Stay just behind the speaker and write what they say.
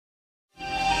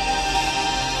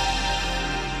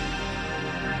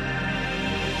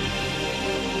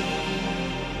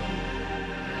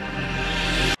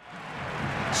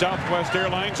Southwest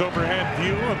Airlines overhead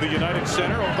view of the United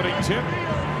Center. Opening tip.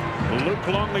 Luke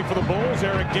Longley for the Bulls.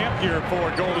 Eric Dampier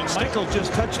for Golden State. Michael just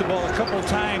touched the ball a couple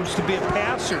times to be a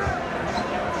passer,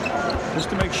 just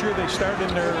to make sure they start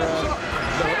in their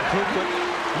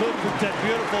Luke with that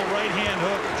beautiful right-hand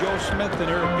hook. Joe Smith and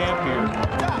Eric Dampier.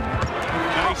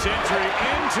 Nice entry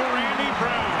into Randy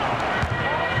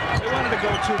Brown. They wanted to go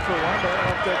 2 for 1, but I don't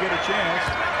know if they'll get a chance.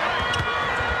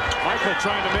 Michael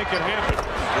trying to make it happen.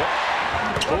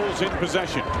 Bulls in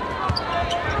possession.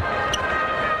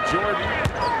 Jordan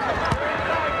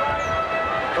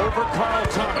over Carl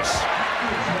Thomas.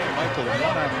 Michael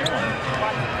 1-on-1.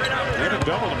 They didn't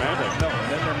double him, have they? No, and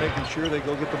then they're making sure they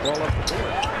go get the ball up the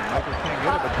board. Michael can't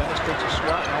get it, but Dennis takes a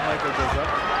swat. Now Michael goes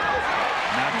up,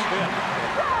 knocks it in.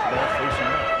 Ball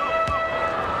facing up.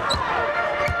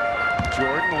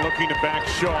 Jordan looking to back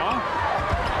Shaw.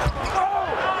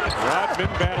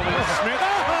 Rodman battling Smith.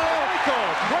 Michael,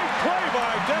 great play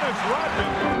by Dennis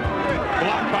Rodman.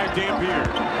 Blocked by Dampier.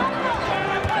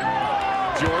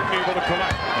 Jordan able to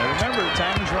collect. Now remember,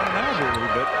 time is running out here a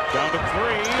little bit. Down to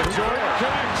 3. Jordan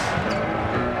connects.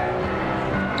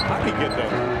 How did he get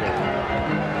that?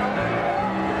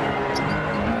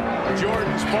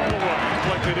 Jordan's follow up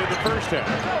like they did the first half.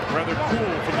 Rather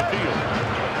cool from the field.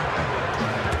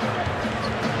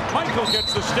 Michael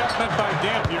gets the step met by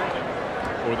Dampier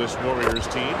for this Warriors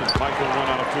team. And Michael 1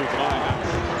 out of 2 at the line.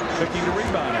 Picking the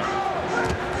rebound up.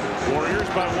 Warriors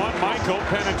by 1. Michael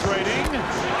penetrating.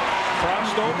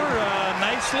 Crossed over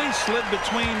nicely, slid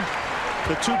between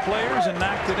the 2 players and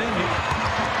knocked it in.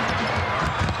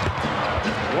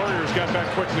 Warriors got back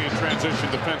quickly in transition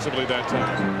defensively that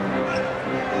time.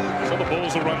 So the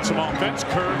Bulls will run some offense.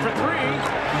 Curve for 3.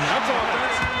 That's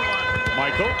offense.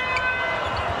 Michael.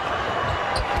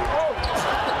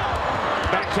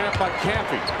 Back tap by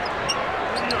Caffey.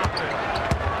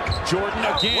 Jordan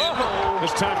again. Whoa.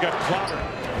 This time got clobbered.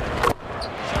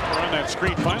 On that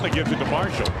screen, finally gives it to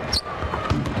Marshall.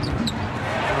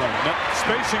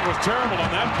 Spacing was terrible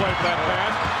on that play for that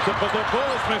pass. The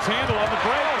Bulls mishandle on the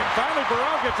break, and finally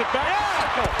Burrell gets it back.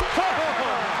 Yeah.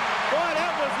 Boy, that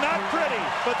was not pretty,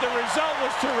 but the result was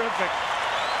terrific.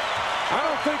 I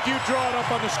don't think you draw it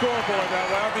up on the scoreboard that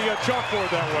way, on the chalkboard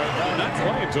that way. No, not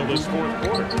play until this 4th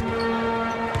quarter.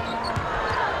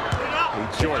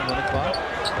 Jordan on the clock.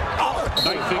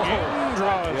 Knifing in,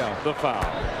 draws the foul.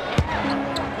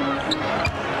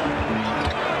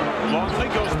 Longley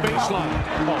goes baseline.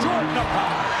 Jordan up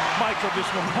high. Michael just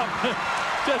went up.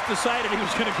 Just decided he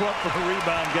was going to go up for the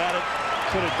rebound. Got it.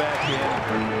 Put it back in.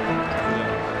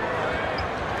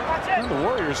 And the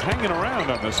Warriors hanging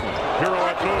around on this one.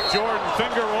 Pirouette move. Jordan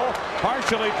finger roll.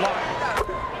 Partially blocked.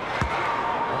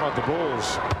 How about the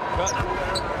Bulls?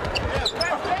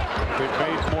 They've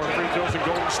made more free throws than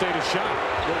Golden State has shot.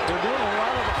 They're doing a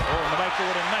lot of it. Oh, Michael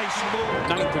with a nice move.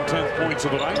 9th and 10th points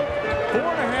of the night.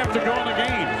 4.5 to go in the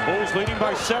game. Bulls leading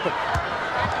by 7.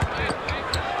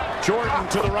 Jordan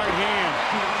to the right hand.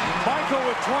 Michael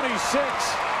with 26.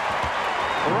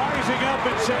 Rising up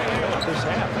and saying this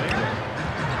half.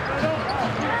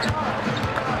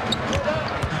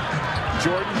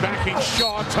 Jordan backing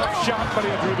Shaw. Tough shot, but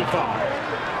he threw the foul.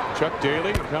 Chuck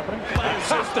Daly and company. My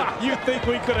assistant. You think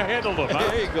we could have handled him, huh?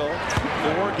 There you go.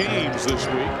 4 games this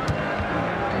week.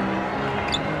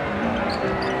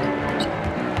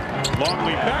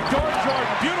 Longley backdoor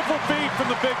Jordan. Beautiful feed from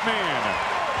the big man.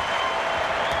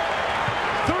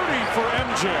 30 for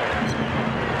MJ.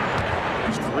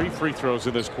 There's 3 free throws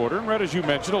in this quarter. And Red, as you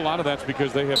mentioned, a lot of that's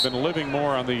because they have been living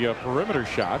more on the perimeter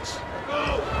shots.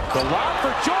 The lob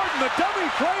for Jordan. The dummy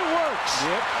play works.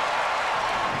 Yep.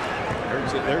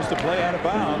 There's the play out of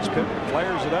bounds. Pitt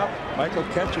flares it up. Michael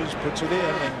catches, puts it in,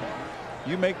 and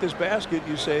you make this basket.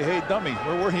 You say, "Hey, dummy,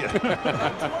 where were you?"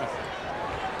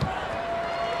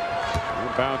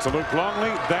 Bounce to Luke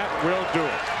Longley. That will do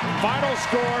it. Final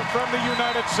score from the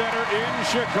United Center in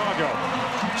Chicago.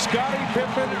 Scottie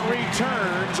Pippen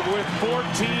returns with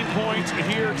 14 points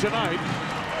here tonight.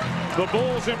 The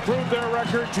Bulls improve their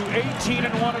record to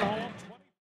 18-1 at home.